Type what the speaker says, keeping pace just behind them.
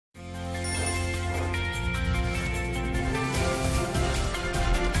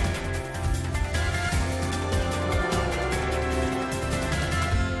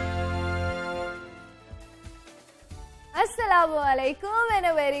अस्सलामुअलैकुम and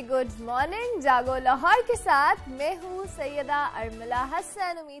a very good morning. जागो लाहौर के साथ मैं हूँ सैयदा अरमला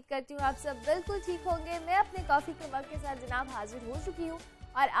हसन। उम्मीद करती हूँ आप सब बिल्कुल ठीक होंगे। मैं अपने कॉफ़ी के मग के साथ जनाब हाजिर हो चुकी हूँ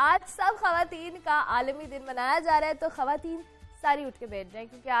और आज सब ख़वातीन का आलमी दिन मनाया जा रहा है, तो ख़वातीन सारी उठ के बैठ जाएं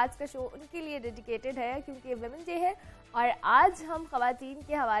क्योंकि आज का शो उनके लिए डेडिकेटेड है, क्योंकि वुमेन डे है। और आज हम ख़वातीन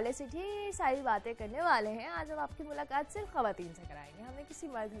के हवाले से ढेर सारी बातें करने वाले हैं। आज हम आपकी मुलाकात सिर्फ ख़वातीन से कराएंगे, हमने किसी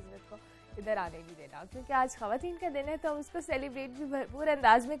मर्द हज़रत को इधर आने नहीं देना, क्योंकि आज ख़वातीन का दिन है तो हम उसको सेलिब्रेट भी भरपूर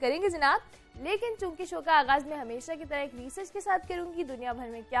अंदाज में करेंगे जनाब। लेकिन चूंकि शो का आगाज़ में हमेशा की तरह एक रिसर्च के साथ करूँगी, दुनिया भर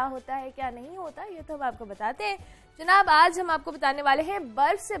में क्या होता है क्या नहीं होता ये तो हम आपको बताते हैं जनाब। आज हम आपको बताने वाले हैं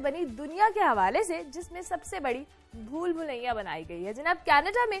बर्फ से बनी दुनिया के हवाले से, जिसमें सबसे बड़ी भूल भुलैया बनाई गई है। जनाब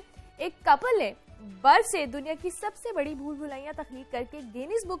कनाडा में एक कपल ने बर्फ से दुनिया की सबसे बड़ी भूल भुलैया तख्लीक करके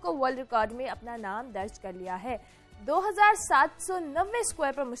Guinness book of world record में अपना नाम दर्ज कर लिया है। 2790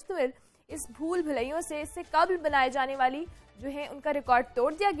 स्क्वायर पर मुश्तमिल इस भूल भुलैयों से इससे कबल बनाए जाने वाली जो है उनका रिकॉर्ड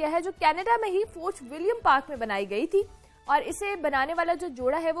तोड़ दिया गया है, जो कनाडा में ही फोर्ट विलियम पार्क में बनाई गई थी। और इसे बनाने वाला जो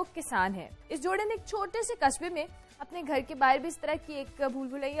जोड़ा है वो किसान है। इस जोड़े ने एक छोटे से कस्बे में अपने घर के बाहर भी इस तरह की एक भूल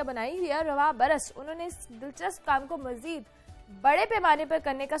भुलैया बनाई हुई है। रवा बरस उन्होंने इस दिलचस्प काम को मजीद बड़े पैमाने पर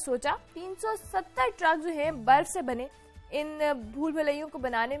करने का सोचा। 370 ट्रक जो है बर्फ से बने इन भूल भुलैयों को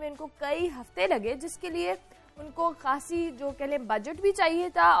बनाने में उनको कई हफ्ते लगे, जिसके लिए उनको खासी जो कह लें बजट भी चाहिए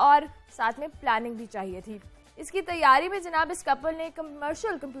था और साथ में प्लानिंग भी चाहिए थी। इसकी तैयारी में जनाब इस कपल ने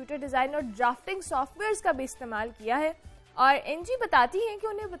कमर्शियल कंप्यूटर डिज़ाइन और ड्राफ्टिंग सॉफ्टवेयर्स का भी इस्तेमाल किया है। और एनजी बताती हैं कि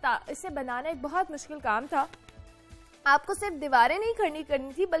उन्हें इसे बनाना एक बहुत मुश्किल काम था। आपको सिर्फ दीवारें नहीं खड़ी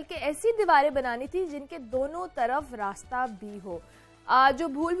करनी थी, बल्कि ऐसी दीवारें बनानी थी जिनके दोनों तरफ रास्ता भी हो। जो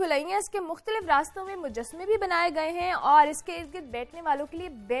भूल भुलैया इसके मुख्तलिफ रास्तों में मुजस्मे भी बनाए गए हैं और इसके इर्द गिर्द बैठने वालों के लिए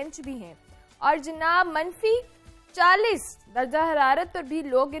बेंच भी हैं। और जनाब मनफी 40 दर्जा हरारत पर भी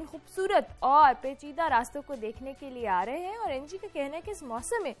लोग इन खूबसूरत और पेचीदा रास्तों को देखने के लिए आ रहे हैं। और एनजी का कहना है कि इस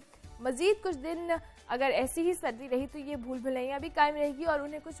मौसम में मजीद कुछ दिन अगर ऐसी ही सर्दी रही तो ये भूल भुलैया भी कायम रहेगी और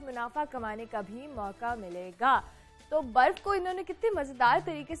उन्हें कुछ मुनाफा कमाने का भी मौका मिलेगा। तो बर्फ को इन्होंने कितने मज़ेदार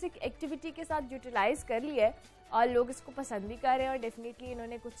तरीके से एक्टिविटी के साथ यूटिलाइज कर लिया है और लोग इसको पसंद भी कर रहे हैं और डेफिनेटली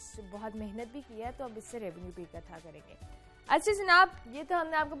इन्होंने कुछ बहुत मेहनत भी की है, तो अब इससे रेवेन्यू भी इकट्ठा करेंगे। अच्छा जनाब, ये तो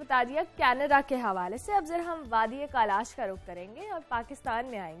हमने आपको बता दिया कनाडा के हवाले से। अब जरा हम वादी कैलाश का रुख करेंगे और पाकिस्तान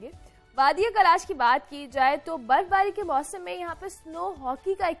में आएंगे। वादी कैलाश की बात की जाए तो बर्फबारी के मौसम में यहाँ पे स्नो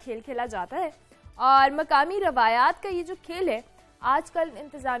हॉकी का एक खेल खेला जाता है और मकामी रवायात का ये जो खेल है आजकल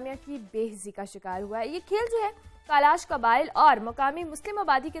इंतजामिया की बेइज्जती का शिकार हुआ है। ये खेल जो है कैलाश कबाइल और मकामी मुस्लिम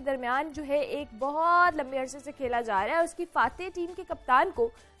आबादी के दरमियान जो है एक बहुत लंबे अरसे से खेला जा रहा है। उसकी फातेह टीम के कप्तान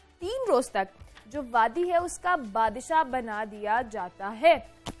को 3 रोज तक जो वादी है उसका बादशाह बना दिया जाता है।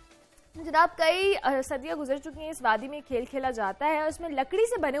 जनाब कई सदियां गुजर चुकी हैं, इस वादी में खेल खेला जाता है और इसमें लकड़ी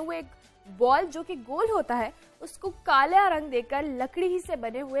से बने हुए एक बॉल जो कि गोल होता है उसको काला रंग देकर लकड़ी ही से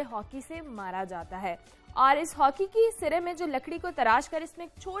बने हुए हॉकी से मारा जाता है। और इस हॉकी की सिरे में जो लकड़ी को तराश कर इसमें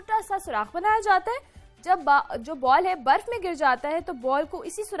एक छोटा सा सुराख बनाया जाता है। जब जो बॉल है बर्फ में गिर जाता है तो बॉल को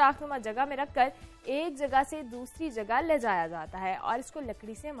इसी सुराखनुमा जगह में रखकर एक जगह से दूसरी जगह ले जाया जाता है और इसको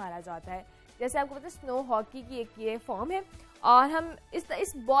लकड़ी से मारा जाता है। जैसे आपको पता है स्नो हॉकी की एक ये फॉर्म है। और हम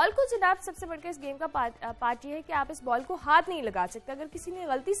इस बॉल को जनाब सबसे बढ़कर इस गेम का पार्ट ये है कि आप इस बॉल को हाथ नहीं लगा सकते। अगर किसी ने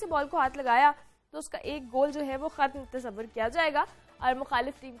गलती से बॉल को हाथ लगाया तो उसका एक गोल जो है वो खत्म तस्वर किया जाएगा और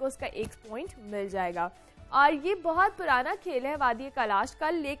मुखालिफ टीम को उसका 1 पॉइंट मिल जाएगा। और ये बहुत पुराना खेल है वादी कैलाश का,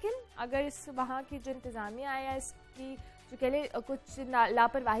 लेकिन अगर इस वहाँ की जो इंतज़ामिया है या इसकी जो कह लें कुछ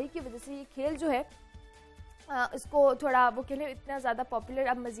लापरवाही की वजह से ये खेल जो है इसको थोड़ा वो कह लें इतना ज़्यादा पॉपुलर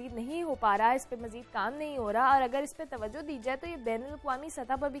अब मज़ीद नहीं हो पा रहा है, इस पर मज़ीद काम नहीं हो रहा। और अगर इस पर तवज्जो दी जाए तो ये बैनुल-अक़वामी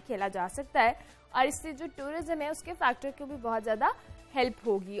सतह पर भी खेला जा सकता है और इससे जो टूरिज़्म है उसके फैक्टर को भी बहुत ज़्यादा हेल्प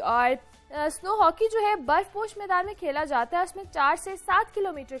होगी। और स्नो हॉकी जो है बर्फपोश मैदान में खेला जाता है, उसमें 4 से 7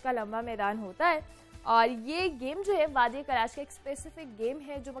 किलोमीटर का लंबा मैदान होता है। और ये गेम जो है वादी कैलाश का एक स्पेसिफिक गेम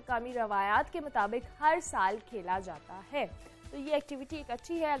है जो मकामी रवायात के मुताबिक हर साल खेला जाता है। तो ये एक्टिविटी एक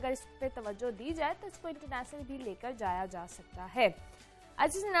अच्छी है, अगर इस पर तवज्जो दी जाए तो इसको इंटरनेशनल भी लेकर जाया जा सकता है।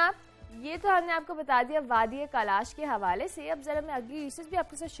 अच्छा जनाब, ये तो हमने आपको बता दिया वादी कैलाश के हवाले से। अब जरा मैं अगली रिसर्च भी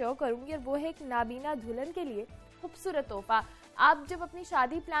आपके साथ शेयर करूंगी और वो है एक नाबीना दुल्हन के लिए खूबसूरत तोहफा। आप जब अपनी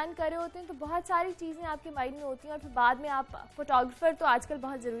शादी प्लान कर रहे होते हैं तो बहुत सारी चीज़ें आपके माइंड में होती हैं और फिर बाद में आप फोटोग्राफर तो आजकल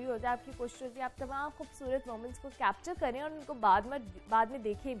बहुत ज़रूरी होता है, आपकी कोशिश होती है आप तमाम खूबसूरत मोमेंट्स को कैप्चर करें और उनको बाद में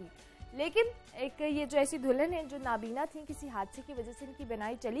देखें भी। लेकिन एक ये जो ऐसी दुल्हन है जो नाबीना थी, किसी हादसे की वजह से इनकी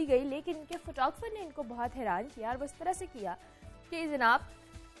बनाई चली गई, लेकिन इनके फोटोग्राफर ने इनको बहुत हैरान किया और उस तरह से किया कि जनाब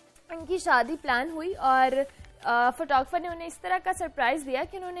इनकी शादी प्लान हुई और फोटोग्राफर ने उन्हें इस तरह का सरप्राइज़ दिया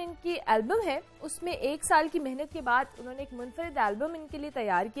कि उन्होंने इनकी एल्बम है उसमें 1 साल की मेहनत के बाद उन्होंने एक मुनफरिद एल्बम इनके लिए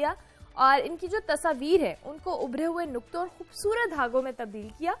तैयार किया और इनकी जो तस्वीर है उनको उभरे हुए नुक्तों और खूबसूरत धागों में तब्दील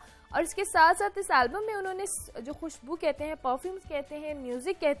किया। और इसके साथ साथ इस एल्बम में उन्होंने जो खुशबू कहते हैं, परफ्यूम्स कहते हैं,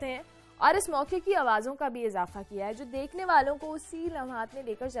 म्यूज़िक कहते हैं और इस मौके की आवाज़ों का भी इजाफा किया है, जो देखने वालों को उसी लम्हात में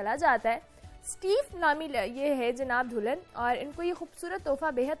लेकर चला जाता है। स्टीव नामी ये है जनाब दुल्हन, और इनको ये खूबसूरत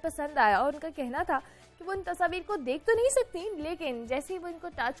तोहफा बेहद पसंद आया और उनका कहना था कि वो इन तस्वीर को देख तो नहीं सकती, लेकिन जैसे ही वो इनको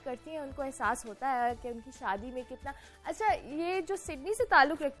टच करती हैं उनको एहसास होता है कि उनकी शादी में कितना अच्छा। ये जो सिडनी से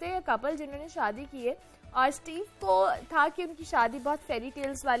ताल्लुक़ रखते हैं कपल जिन्होंने शादी की है, और स्टीव को था कि उनकी शादी बहुत फेरी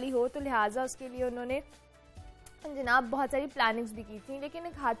टेल्स वाली हो, तो लिहाजा उसके लिए उन्होंने जनाब बहुत सारी प्लानिंग्स भी की थी, लेकिन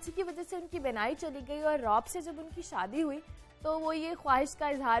एक हादसे की वजह से उनकी बनाई चली गई और रॉब से जब उनकी शादी हुई तो वो ये ख्वाहिश का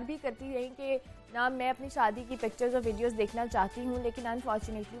इजहार भी करती रही कि ना मैं अपनी शादी की पिक्चर्स और वीडियोस देखना चाहती हूँ, लेकिन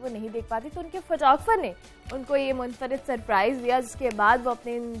अनफॉर्चुनेटली वो नहीं देख पाती। तो उनके फोटोग्राफर ने उनको ये मुनफरिद सरप्राइज़ दिया, जिसके बाद वो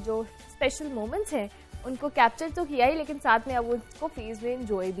अपने जो स्पेशल मोमेंट्स हैं उनको कैप्चर तो किया ही, लेकिन साथ में अब वो उसको फेस में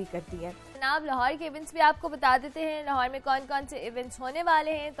इंजॉय भी करती है। जनाब लाहौर के इवेंट्स भी आपको बता देते हैं। लाहौर में कौन कौन से इवेंट्स होने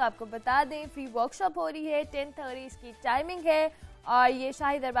वाले हैं तो आपको बता दें। फ्री वर्कशॉप हो रही है, 10:30 इसकी टाइमिंग है और ये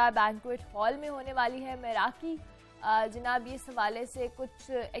शाही दरबार बैंक्वेट हॉल में होने वाली है। मैराकी जनाब ये इस हवाले से कुछ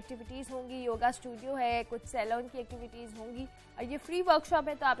एक्टिविटीज़ होंगी, योगा स्टूडियो है, कुछ सैलून की एक्टिविटीज़ होंगी और ये फ्री वर्कशॉप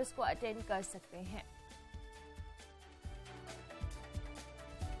है तो आप इसको अटेंड कर सकते हैं।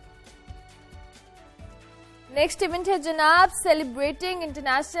 नेक्स्ट इवेंट है जनाब सेलिब्रेटिंग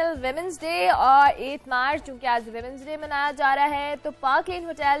इंटरनेशनल विमेंस डे और 8 मार्च, चूँकि आज विमेंस डे मनाया जा रहा है तो पार्क लेन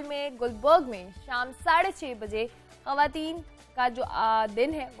होटल में गुलबर्ग में शाम 6:30 बजे ख़वातीन का जो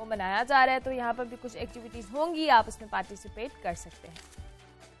दिन है वो मनाया जा रहा है, तो यहाँ पर भी कुछ एक्टिविटीज़ होंगी, आप उसमें पार्टिसिपेट कर सकते हैं।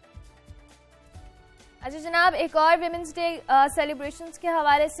 अच्छा जनाब, एक और विमेंस डे सेलिब्रेशंस के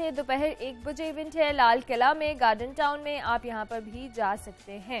हवाले से दोपहर 1 बजे इवेंट है लाल किला में, गार्डन टाउन में, आप यहाँ पर भी जा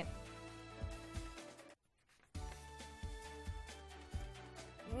सकते हैं।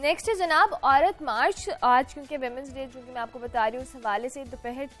 नेक्स्ट है जनाब औरत मार्च। आज क्योंकि विमेंस डे चूँकि मैं आपको बता रही हूँ, उस हवाले से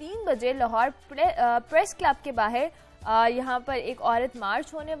दोपहर 3 बजे लाहौर प्रेस क्लब के बाहर यहाँ पर एक औरत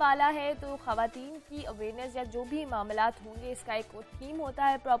मार्च होने वाला है। तो ख़वातीन की अवेयरनेस या जो भी मामलात होंगे, इसका एक थीम होता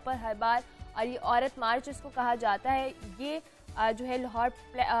है प्रॉपर हर बार, और ये औरत मार्च इसको कहा जाता है। ये जो है लाहौर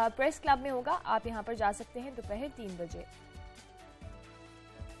प्रेस क्लब में होगा, आप यहाँ पर जा सकते हैं दोपहर 3 बजे।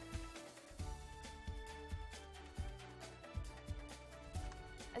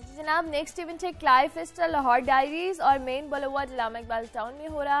 जनाब नेक्स्ट इवेंट है क्लाइव फेस्टिवल लाहौर डायरीज और मेन बुलेवार्ड इलामा इकबाल टाउन में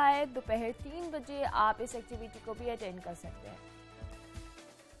हो रहा है दोपहर 3 बजे, आप इस एक्टिविटी को भी अटेंड कर सकते हैं।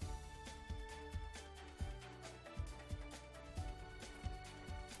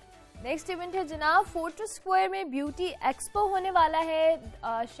 नेक्स्ट इवेंट है जनाब फोर्ट स्क्वायर में ब्यूटी एक्सपो होने वाला है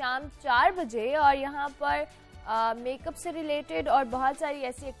शाम 4 बजे, और यहाँ पर मेकअप से रिलेटेड और बहुत सारी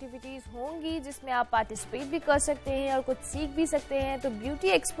ऐसी एक्टिविटीज़ होंगी जिसमें आप पार्टिसिपेट भी कर सकते हैं और कुछ सीख भी सकते हैं। तो ब्यूटी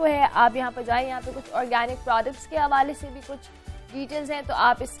एक्सपो है, आप यहाँ पर जाएं, यहाँ पे कुछ ऑर्गेनिक प्रोडक्ट्स के हवाले से भी कुछ डिटेल्स हैं, तो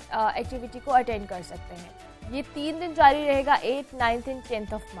आप इस एक्टिविटी को अटेंड कर सकते हैं। ये 3 दिन जारी रहेगा, 8, 9 एंड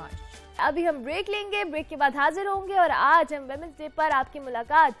 10 मार्च। अभी हम ब्रेक लेंगे, ब्रेक के बाद हाजिर होंगे और आज हम वुमेंस डे पर आपकी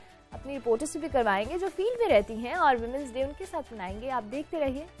मुलाकात अपनी रिपोर्टर से भी करवाएंगे जो फील्ड में रहती हैं और वुमेंस डे उनके साथ मनाएंगे। आप देखते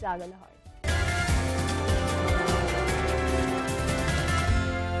रहिए जागो लाहौर।